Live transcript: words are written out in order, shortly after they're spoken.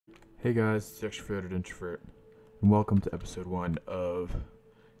Hey guys, it's the Extroverted Introvert, and welcome to episode 1 of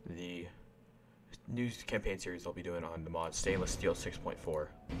the new campaign series I'll be doing on the mod Stainless Steel 6.4.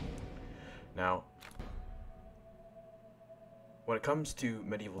 Now, when it comes to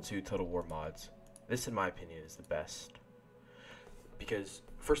Medieval 2 Total War mods, this in my opinion is the best. Because,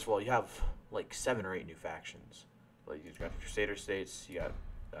 first of all, you have like 7 or 8 new factions. Like, you've got Crusader States, you got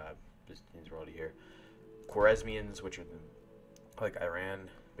Byzantines are already here, Khwarezmians, which are like Iran,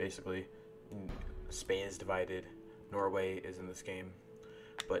 basically. Spain is divided, Norway is in this game,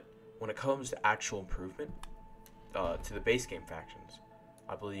 but when it comes to actual improvement to the base game factions,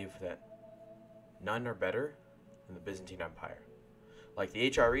 I believe that none are better than the Byzantine Empire. Like the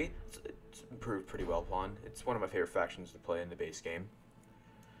HRE, it's improved pretty well upon. It's one of my favorite factions to play in the base game,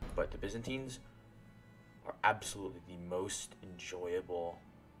 but the Byzantines are absolutely the most enjoyable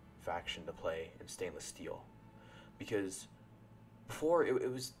faction to play in Stainless Steel, because before it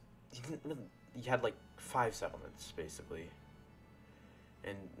was you had like 5 settlements basically,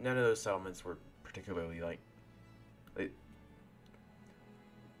 and none of those settlements were particularly like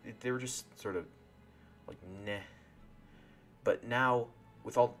they were just sort of like nah. But now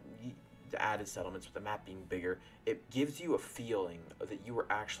with all the added settlements, with the map being bigger, it gives you a feeling that you were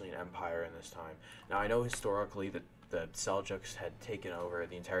actually an empire in this time. Now I know historically that the Seljuks had taken over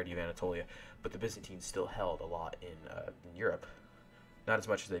the entirety of Anatolia, but the Byzantines still held a lot in Europe. Not as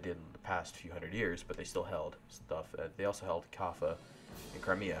much as they did in the past few hundred years, but they still held stuff. They also held Kaffa and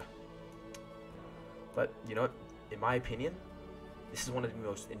Crimea. But, you know what? In my opinion, this is one of the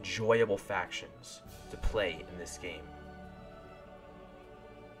most enjoyable factions to play in this game.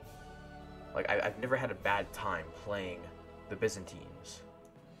 Like, I've never had a bad time playing the Byzantines.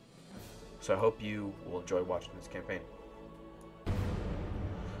 So I hope you will enjoy watching this campaign.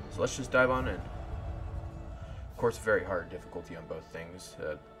 So let's just dive on in. Of course, very hard difficulty on both things,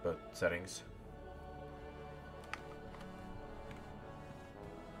 both settings.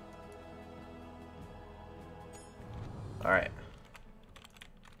 Alright.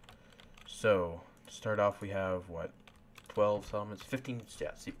 So, to start off, we have, what, 12 settlements? 15,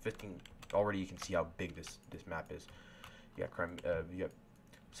 yeah, see, 15. Already you can see how big this map is. You got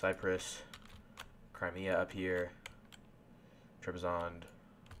Cyprus, Crimea up here, Trebizond,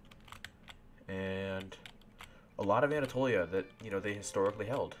 and a lot of Anatolia that, you know, they historically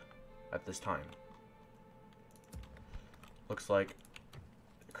held at this time. Looks like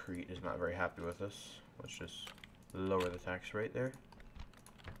Crete is not very happy with us. Let's just lower the tax rate there.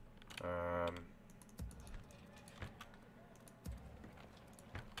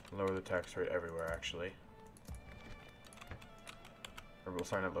 Lower the tax rate everywhere, actually. Or we'll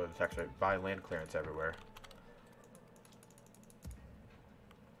sign up lower the tax rate. Buy land clearance everywhere.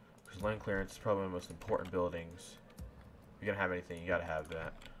 Because land clearance is probably one of the most important buildings. If you're gonna have anything, you gotta have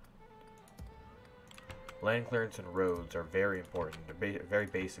that. Land clearance and roads are very important. They're very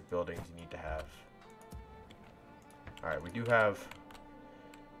basic buildings you need to have. Alright, we do have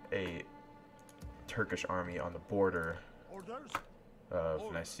a Turkish army on the border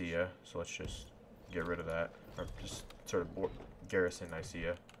of Nicaea, so let's just get rid of that. Or just sort of garrison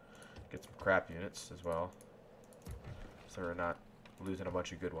Nicaea. Get some crap units as well, so we're not losing a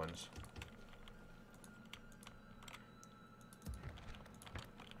bunch of good ones.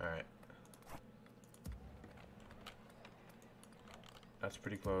 Alright. That's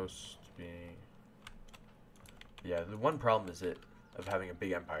pretty close to being... Yeah, the one problem is of having a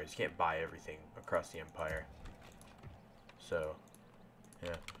big empire is you can't buy everything across the empire. So,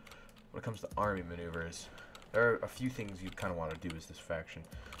 yeah. When it comes to army maneuvers, there are a few things you kind of want to do as this faction.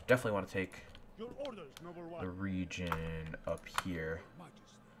 Definitely want to take the region up here,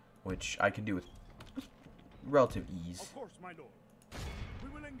 which I can do with relative ease. Of course, my lord. We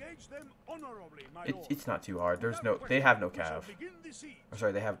will engage them honorably, my lord. It's not too hard. They have no cav. I'm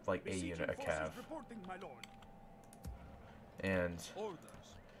sorry, they have like a unit of cav. And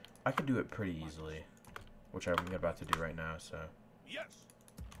I can do it pretty easily, which I'm about to do right now, so. Yes.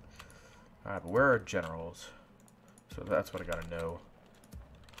 Alright, but where are generals? So that's what I gotta know.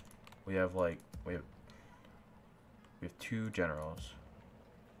 We have like we have 2 generals.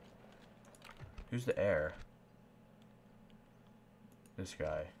 Who's the heir? This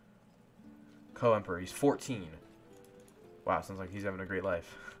guy. Co-emperor, he's 14. Wow, sounds like he's having a great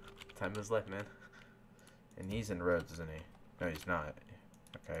life. Time of his life, man. And he's in Rhodes, isn't he? No, he's not.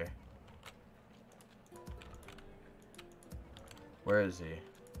 Okay. Where is he?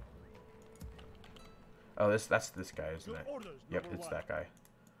 Oh, that's this guy, isn't it? Yep, it's that guy.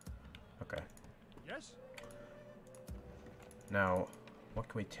 Okay. Yes. Now, what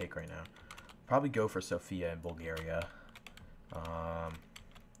can we take right now? Probably go for Sofia in Bulgaria.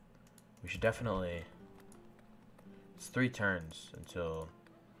 We should definitely... It's 3 turns until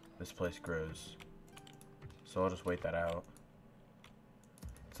this place grows. So I'll just wait that out.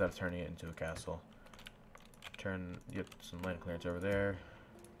 Instead of turning it into a castle. Get some land clearance over there.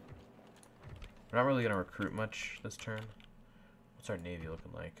 We're not really going to recruit much this turn. What's our navy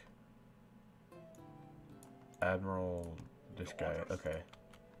looking like? Admiral, this guy, okay.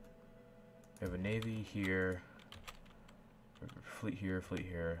 We have a navy here. Fleet here, fleet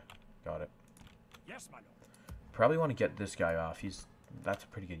here. Got it. Yes, my lord. Probably want to get this guy off. That's a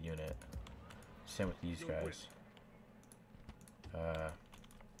pretty good unit. Same with these guys.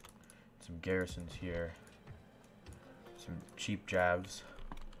 Some garrisons here. Some cheap jabs.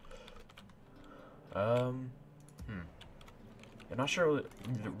 I'm not sure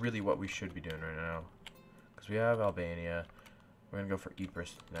really what we should be doing right now. Because we have Albania. We're going to go for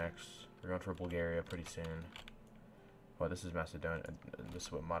Ypres next. We're going for Bulgaria pretty soon. Well, this is Macedonia. This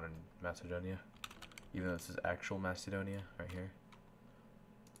is what modern Macedonia. Even though this is actual Macedonia right here.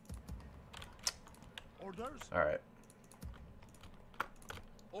 Orders? Alright.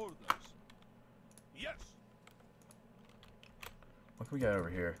 Orders. Yes. What can we get over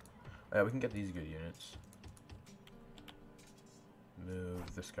here? We can get these good units.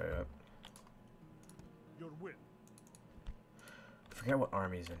 Move this guy up. Your will. I forget what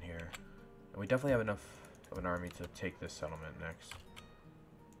army's in here. And we definitely have enough of an army to take this settlement next.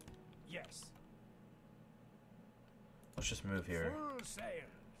 Yes. Let's just move here. Full sail.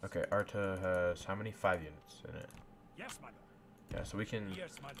 Okay, Arta has how many? 5 units in it. Yes, my lord. Yeah, so we can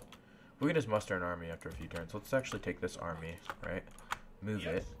Yes, my lord. just muster an army after a few turns. Let's actually take this army, right? Move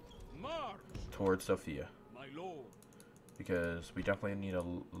Yes. it March, towards Sofia. my lord. Because we definitely need a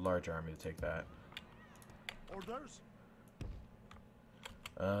large army to take that. Orders?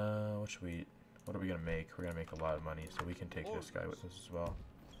 What are we gonna make? We're gonna make a lot of money, so we can take this guy with us as well.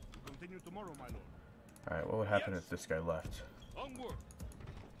 Continue tomorrow, my lord. Alright, what would happen Yes. if this guy left? Onward.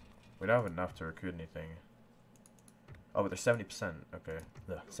 We don't have enough to recruit anything. Oh, but they're 70%. Okay.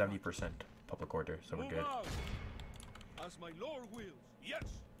 70% public order, so we're Move good. out. As my lord wills. Yes.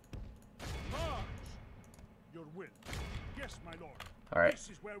 March. Your will. Yes, my lord. Alright. This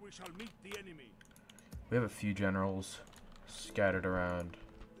is where we shall meet the enemy. We have a few generals scattered around.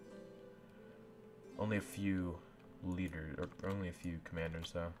 Only a few leaders, or only a few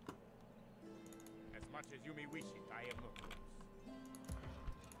commanders, though. As much as you may wish it, I am not.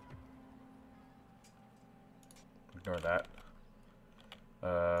 Ignore that.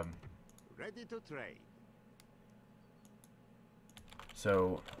 Ready to trade.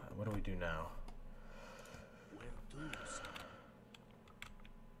 So, what do we do now? Where to,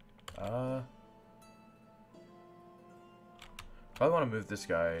 sir? Probably want to move this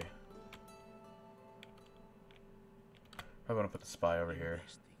guy. Probably want to put the spy over here.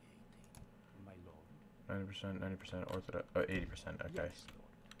 My lord. 90%, orthodox. Oh, 80%. Okay. Yes,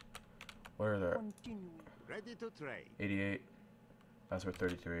 What are there? continue. Ready to trade. 88. That's worth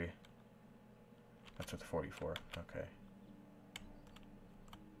 33. That's worth 44. Okay.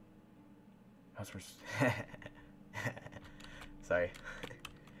 That's worth. Sorry.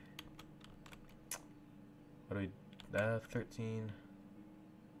 What do we? 13.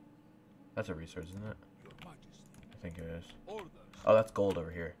 That's a resource, isn't it? Your Majesty. I think it is. Orders. Oh, that's gold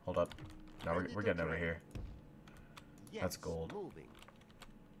over here. Hold up. No, Ready we're to getting over trade. here. Yes, That's gold. Moving.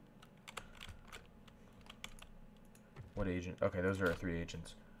 What agent? Okay, those are our 3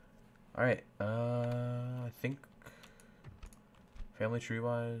 agents. Alright, I think family tree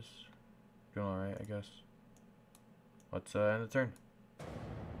wise, doing alright, I guess. Let's end the turn.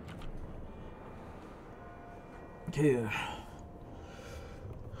 Yeah.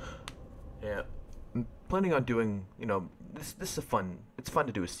 Yeah. I'm planning on doing, you know, this is it's fun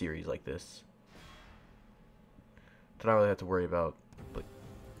to do a series like this. To not really have to worry about, but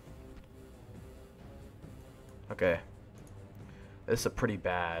okay. This is a pretty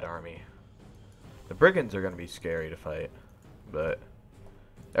bad army. The brigands are going to be scary to fight, but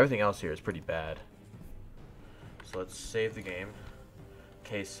everything else here is pretty bad. So let's save the game in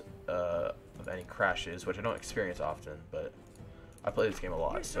case of any crashes, which I don't experience often, but I play this game a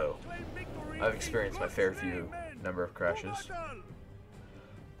lot, so I've experienced my fair few number of crashes.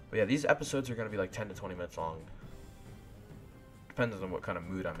 But yeah, these episodes are going to be like 10 to 20 minutes long. Depends on what kind of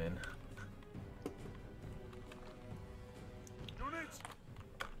mood I'm in.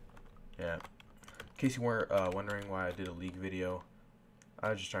 Yeah. In case you weren't wondering why I did a League video, I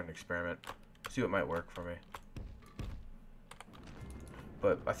was just trying to experiment, see what might work for me.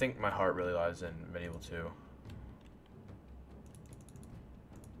 But I think my heart really lies in Medieval 2.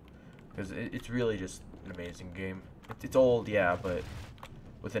 Because it's really just an amazing game. It's old, yeah, but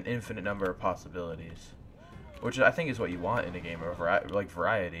with an infinite number of possibilities, which I think is what you want in a game, or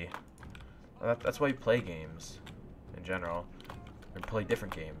variety. That's why you play games in general, and play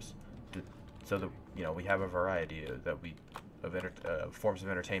different games, so that we have a variety of forms of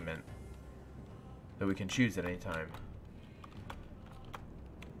entertainment that we can choose at any time.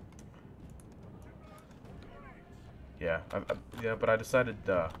 Yeah, but I decided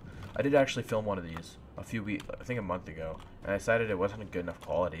I did actually film one of these I think a month ago, and I decided it wasn't a good enough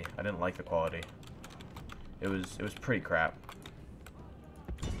quality. I didn't like the quality. It was pretty crap.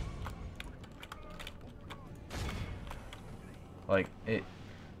 Like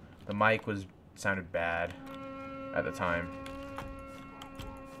the mic sounded bad at the time.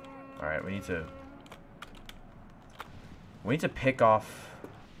 All right, we need to pick off.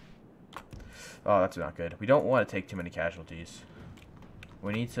 Oh, that's not good. We don't want to take too many casualties.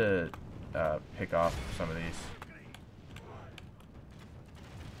 We need to pick off some of these.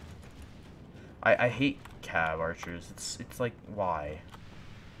 I hate cav archers. It's like, why?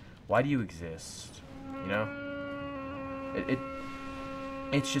 Why do you exist? You know?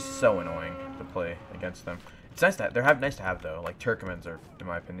 It's just so annoying to play against them. It's nice to nice to have though. Like Turkmens are, in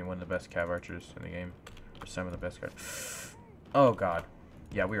my opinion, one of the best cav archers in the game, or some of the best guys. Oh god,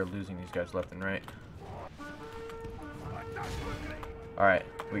 yeah, we are losing these guys left and right. All right,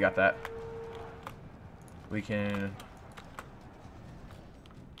 we got that. We can.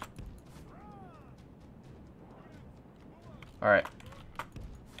 All right,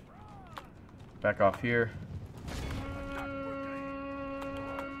 back off here.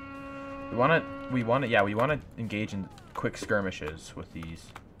 We want to engage in quick skirmishes with these,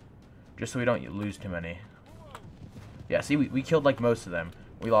 just so we don't lose too many. Yeah, see, we killed like most of them.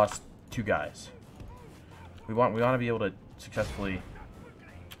 We lost 2 guys. We want to be able to successfully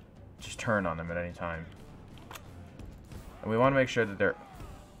just turn on them at any time, and we want to make sure that they're.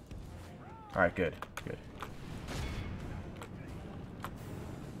 All right, good.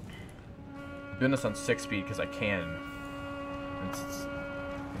 I'm doing this on 6 speed because I can.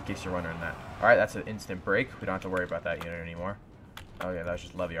 In case you're wondering that. Alright, that's an instant break. We don't have to worry about that unit anymore. Oh yeah, that was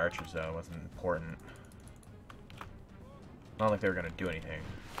just levy archers though. It wasn't important. Not like they were going to do anything.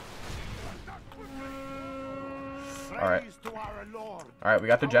 Alright. Alright, we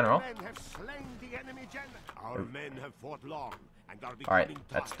got the general. Alright,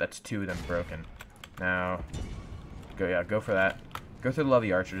 that's 2 of them broken. Now, go for that. Go through the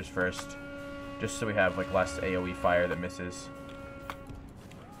levy archers first. Just so we have like less AoE fire that misses.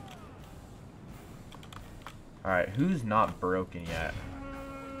 Alright, who's not broken yet?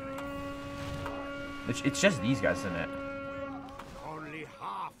 It's just these guys, isn't it? Only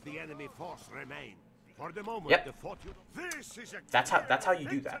half the enemy force remain. For the moment, yep. the fortune. This is That's how you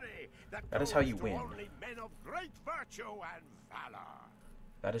do that. That is how you win. Men of great virtue and valor.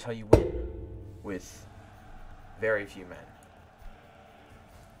 That is how you win. With very few men.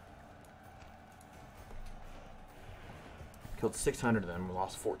 Killed 600 of them, we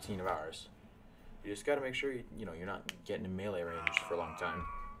lost 14 of ours. You just gotta make sure you're not getting in melee range for a long time.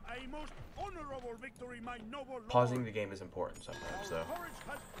 A most honorable victory, my noble lord. Pausing the game is important sometimes, though. Our courage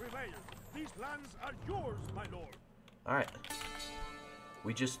has prevailed. These lands are yours, my lord. Alright.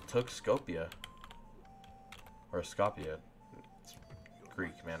 We just took Skopje. Or Skopje. It's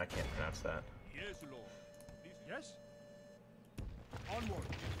Greek, man. I can't pronounce that. Yes, lord. Yes? Onward.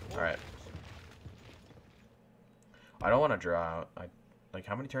 Alright. I don't want to draw out. Like,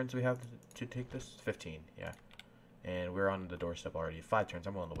 how many turns do we have to take this? 15, yeah. And we're on the doorstep already. 5 turns.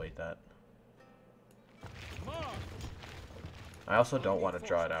 I'm willing to wait that. I also don't want to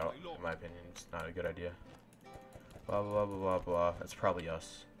draw it out. In my opinion, it's not a good idea. Blah, blah, blah, blah, blah. That's probably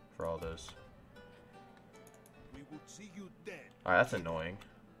us for all those. Alright, that's annoying.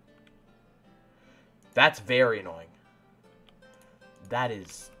 That's very annoying. That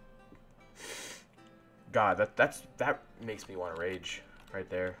is... God, that makes me want to rage right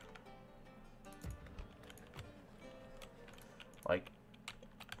there. Like,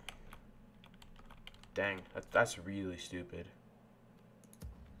 dang, that's really stupid.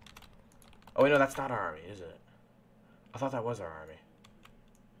 Oh wait, no, that's not our army, is it? I thought that was our army.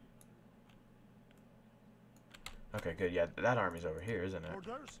 Okay, good. Yeah, that army's over here, isn't it?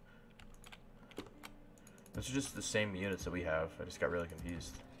 Those are just the same units that we have. I just got really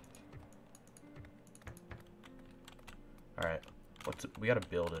confused. Alright, we gotta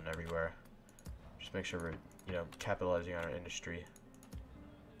build in everywhere. Just make sure we're, capitalizing on our industry.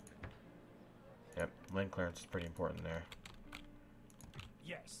 Yep, land clearance is pretty important there.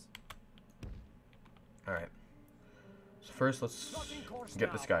 Yes. Alright. So first, let's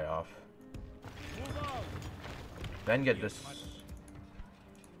get this guy off. Then get this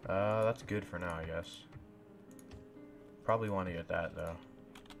That's good for now, I guess. Probably want to get that, though.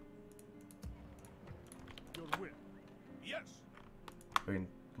 Your will. Yes. We can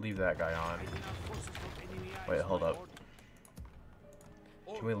leave that guy on. Wait, hold up.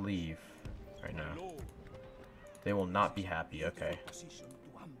 Can we leave right now? They will not be happy, okay.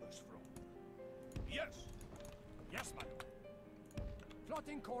 Yes. Yes, my lord.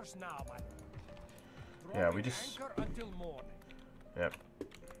 Plotting course now, my lord. Yeah, we just... Anchor until morning. Yep.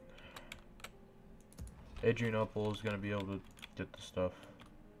 Adrianople is gonna be able to get the stuff.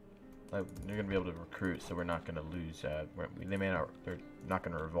 Like, they're gonna be able to recruit, so we're not gonna lose. They may not. They're not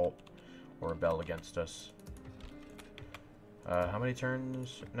gonna revolt or rebel against us. How many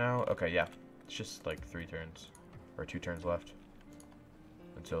turns now? Okay, yeah, it's just like 3 turns or 2 turns left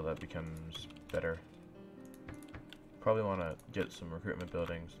until that becomes better. Probably want to get some recruitment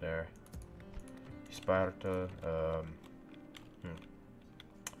buildings there. Sparta.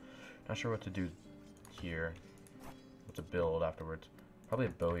 Not sure what to do here. What to build afterwards. Probably a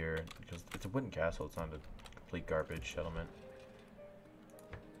bowyer, because it's a wooden castle. It's not a complete garbage settlement.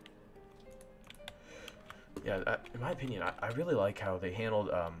 Yeah, in my opinion, I really like how they handled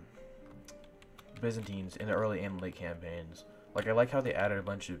Byzantines in the early and late campaigns. Like, I like how they added a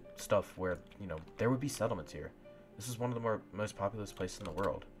bunch of stuff where, you know, there would be settlements here. This is one of the most populous places in the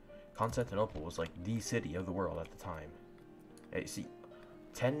world. Constantinople was like the city of the world at the time. Hey, see,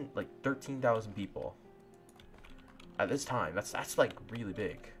 13,000 people at this time. That's like really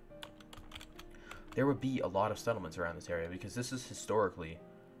big. There would be a lot of settlements around this area because this is historically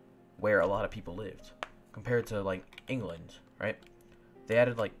where a lot of people lived. Compared to like England, right? They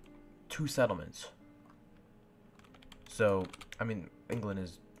added like 2 settlements. So, I mean, England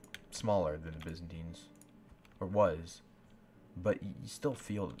is smaller than the Byzantines, or was, but you still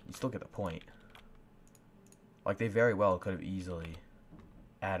get the point. Like, they very well could have easily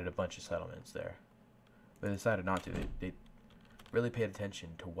added a bunch of settlements there, but they decided not to. They really paid attention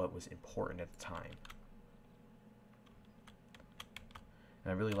to what was important at the time,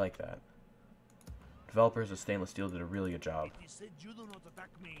 and I really like that. Developers of stainless steel did a really good job. It is said you do not attack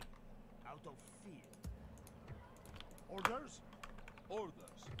me out of fear. Orders? Orders.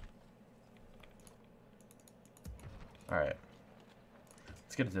 Alright.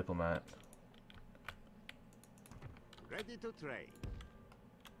 Let's get a diplomat. Ready to trade.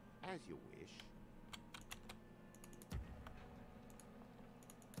 As you wish.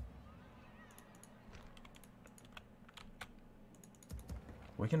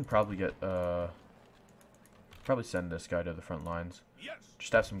 We can probably get, probably send this guy to the front lines. Yes.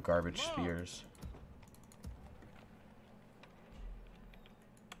 Just have some garbage spears.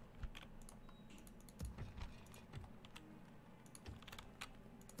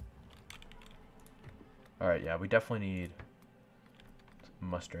 Alright, yeah, we definitely need a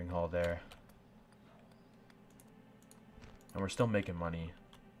mustering hall there. And we're still making money.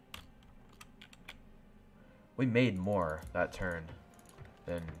 We made more that turn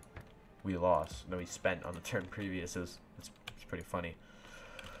than we lost, than we spent on the turn previous. It's pretty funny.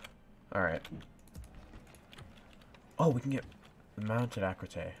 Alright. Oh, we can get the mounted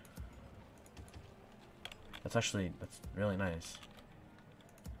Akrite. That's really nice.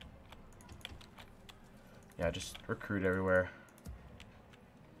 Yeah, just recruit everywhere.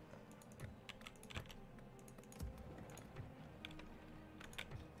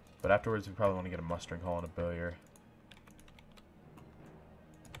 But afterwards, we probably want to get a mustering hall and a bowyer.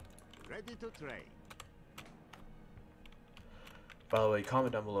 Ready to trade. By the way,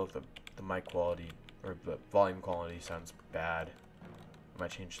 comment down below if the mic quality or the volume quality sounds bad. I might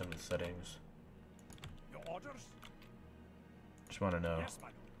change some of the settings. Your orders? Just want to know. Yes, my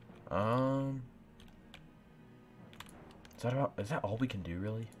lord. Is that all we can do,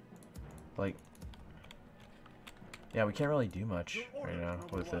 really? Like, yeah, we can't really do much right now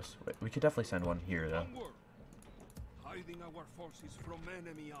with this. We could definitely send one here, though. Onward. Hiding our forces from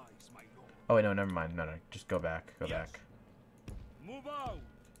enemy eyes, my lord. Oh wait, no, never mind. No, just go back. Go Yes. back. Move out.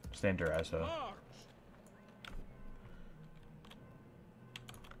 Stand Durazo. March.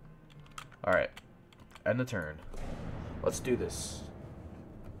 All right, end the turn. Let's do this.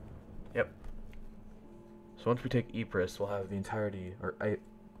 Yep. So once we take Ypres, we'll have the entirety, or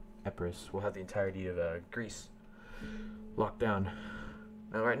Epirus, we'll have the entirety of Greece locked down.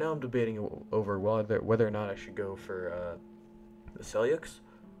 Now, right now, I'm debating over whether or not I should go for the Seljuks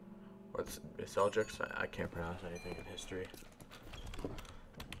or the Seljuks. I can't pronounce anything in history.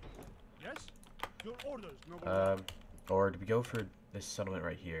 Yes. Your orders, noble. Or do we go for this settlement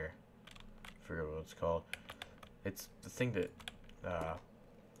right here? I forget what it's called. It's the thing that I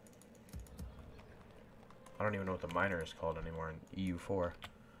don't even know what the minor is called anymore in EU4.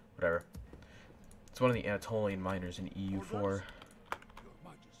 Whatever. It's one of the Anatolian miners in EU4. Your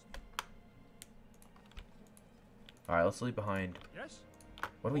Majesty. Alright, let's leave behind. Yes?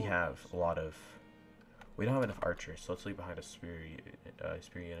 What do we have? A lot of. We don't have enough archers, so let's leave behind a spear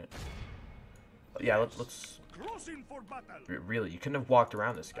unit. Yeah, let's. Crossing for battle. Really, you couldn't have walked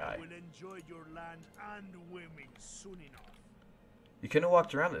around this guy. I will enjoy your land and women soon enough. You couldn't have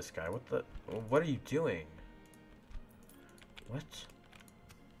walked around this guy. What the? What are you doing? What?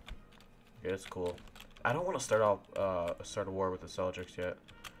 Yeah, that's cool. I don't want to start a war with the Seljuks yet,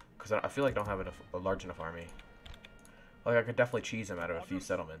 because I feel like I don't have a large enough army. Like I could definitely cheese them out of a few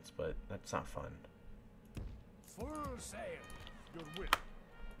settlements, but that's not fun. Full sail. Your will.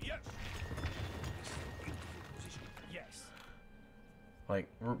 Yes. Yes. Like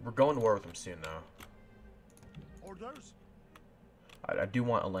we're going to war with them soon though. Orders? I do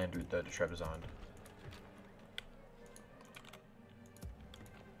want a land route though to Trebizond.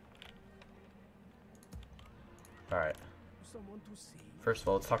 Alright. Someone to see. First of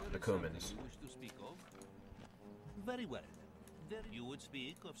all, let's talk to the Cumans. Very well. You would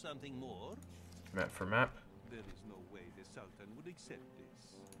speak of something more? Map for map? There is no way the Sultan would accept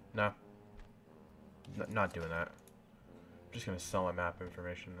this. No. Not doing that. I'm just gonna sell my map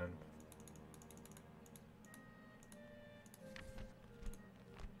information then.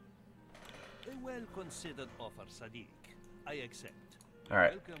 A well-considered offer, Sadiq. I accept.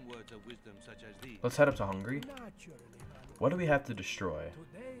 Alright. Welcome words of wisdom such as these. Let's head up to Hungary. Naturally, What do we have to destroy?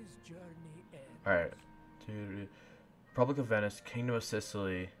 today's journey ends. Alright. Republic of Venice, Kingdom of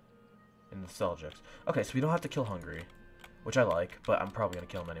Sicily, and the Seljuks. Okay, so we don't have to kill Hungary, which I like, but I'm probably going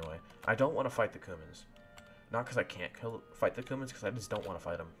to kill them anyway. I don't want to fight the Cumans. Not because I can't fight the Cumans, because I just don't want to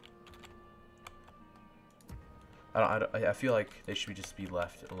fight them. I feel like they should just be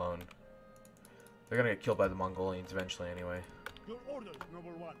left alone. They're going to get killed by the Mongolians eventually anyway. Your orders, number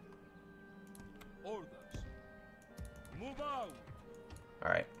one. Orders. Move out.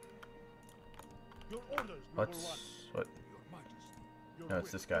 Alright. Your orders, number Let's... one. What? Your Majesty. Your No, it's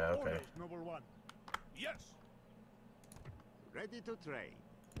will. this guy, Your okay. orders, number one. Yes. Ready to trade.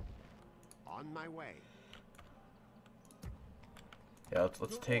 On my way. Yeah, let's Your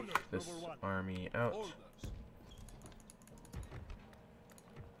take orders, this number one. army out. Orders.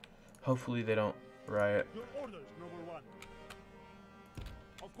 Hopefully they don't riot. Your orders, number one.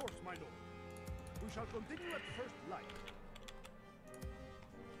 Of course, my lord. We shall continue at first light.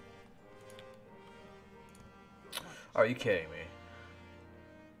 Are you kidding me?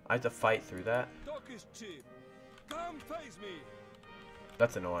 I have to fight through that? Talk is cheap. Come face me.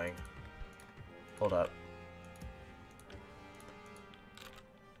 That's annoying. Hold up.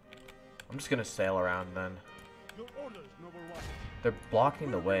 I'm just gonna sail around then. Your orders, number one. They're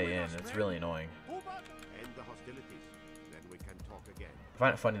blocking the way in. It's really annoying. Move out. End the hostilities. Then we can talk again. I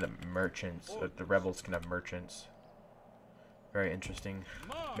find it funny that merchants, the rebels can have merchants. Very interesting.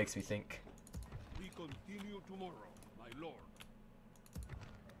 March. Makes me think. We continue tomorrow, my lord.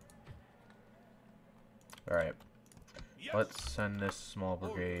 Alright. Yes. Let's send this small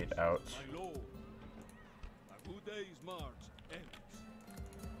brigade Orders, out. My lord. A good day's march ends.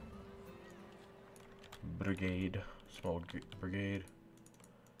 Brigade. Small brigade.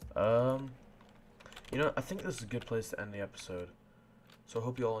 You know, I think this is a good place to end the episode. So I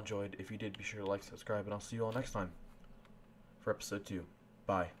hope you all enjoyed. If you did, be sure to like, subscribe, and I'll see you all next time for episode 2.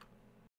 Bye.